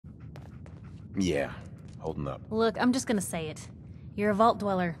Yeah, holding up. Look, I'm just gonna say it. You're a vault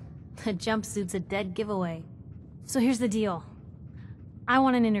dweller. A jumpsuit's a dead giveaway. So here's the deal. I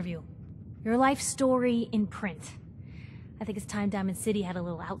want an interview. Your life story in print. I think it's time Diamond City had a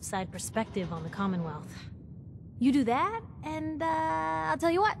little outside perspective on the Commonwealth. You do that, and I'll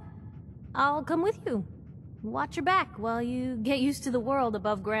tell you what. I'll come with you. Watch your back while you get used to the world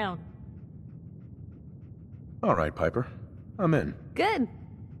above ground. All right, Piper. I'm in. Good.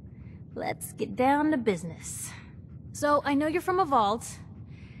 Let's get down to business. So, I know you're from a vault.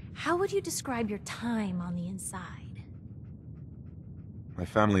 How would you describe your time on the inside? My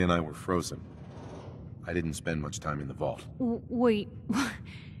family and I were frozen. I didn't spend much time in the vault. Wait,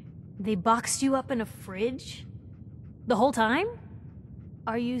 they boxed you up in a fridge? The whole time?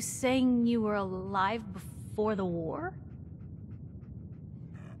 Are you saying you were alive before the war?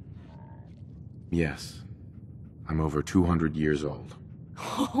 Yes. I'm over 200 years old.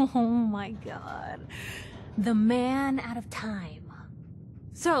 Oh my god. The man out of time.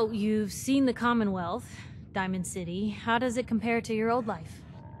 So, you've seen the Commonwealth, Diamond City. How does it compare to your old life?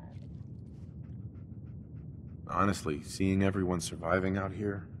 Honestly, seeing everyone surviving out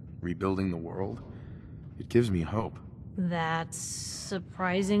here, rebuilding the world, it gives me hope. That's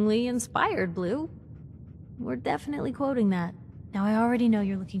surprisingly inspired, Blue. We're definitely quoting that. Now, I already know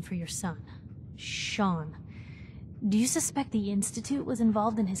you're looking for your son, Sean. Do you suspect the Institute was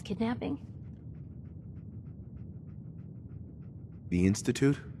involved in his kidnapping? The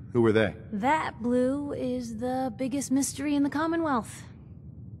Institute? Who were they? That, Blue, is the biggest mystery in the Commonwealth.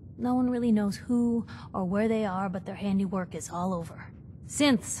 No one really knows who or where they are, but their handiwork is all over.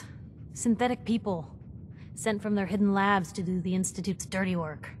 Synths. Synthetic people. Sent from their hidden labs to do the Institute's dirty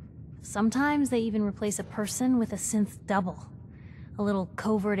work. Sometimes they even replace a person with a synth double. A little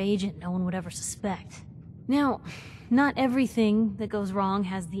covert agent no one would ever suspect. Now, not everything that goes wrong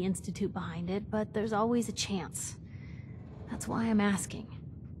has the Institute behind it, but there's always a chance. That's why I'm asking.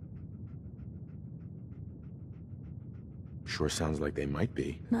 Sure sounds like they might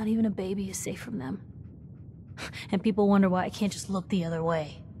be. Not even a baby is safe from them. And people wonder why I can't just look the other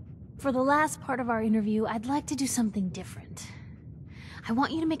way. For the last part of our interview, I'd like to do something different. I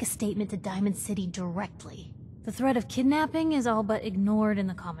want you to make a statement to Diamond City directly. The threat of kidnapping is all but ignored in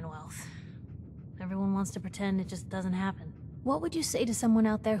the Commonwealth. Everyone wants to pretend it just doesn't happen. What would you say to someone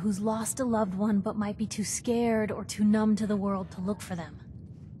out there who's lost a loved one but might be too scared or too numb to the world to look for them?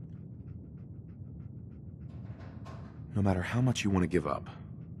 No matter how much you want to give up,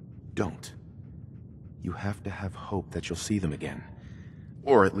 don't. You have to have hope that you'll see them again.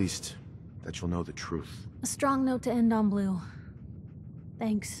 Or at least, that you'll know the truth. A strong note to end on, Blue.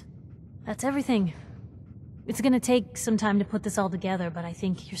 Thanks. That's everything. It's gonna take some time to put this all together, but I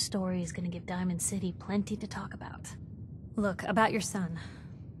think your story is gonna give Diamond City plenty to talk about. Look, about your son.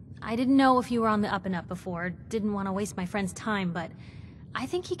 I didn't know if you were on the up and up before, didn't want to waste my friend's time, but I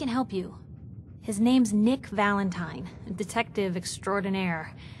think he can help you. His name's Nick Valentine, a detective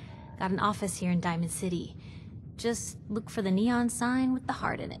extraordinaire. Got an office here in Diamond City. Just look for the neon sign with the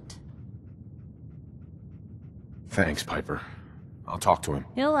heart in it. Thanks, Piper. I'll talk to him.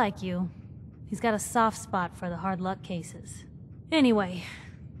 He'll like you. He's got a soft spot for the hard luck cases. Anyway,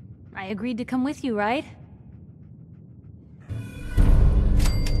 I agreed to come with you, right?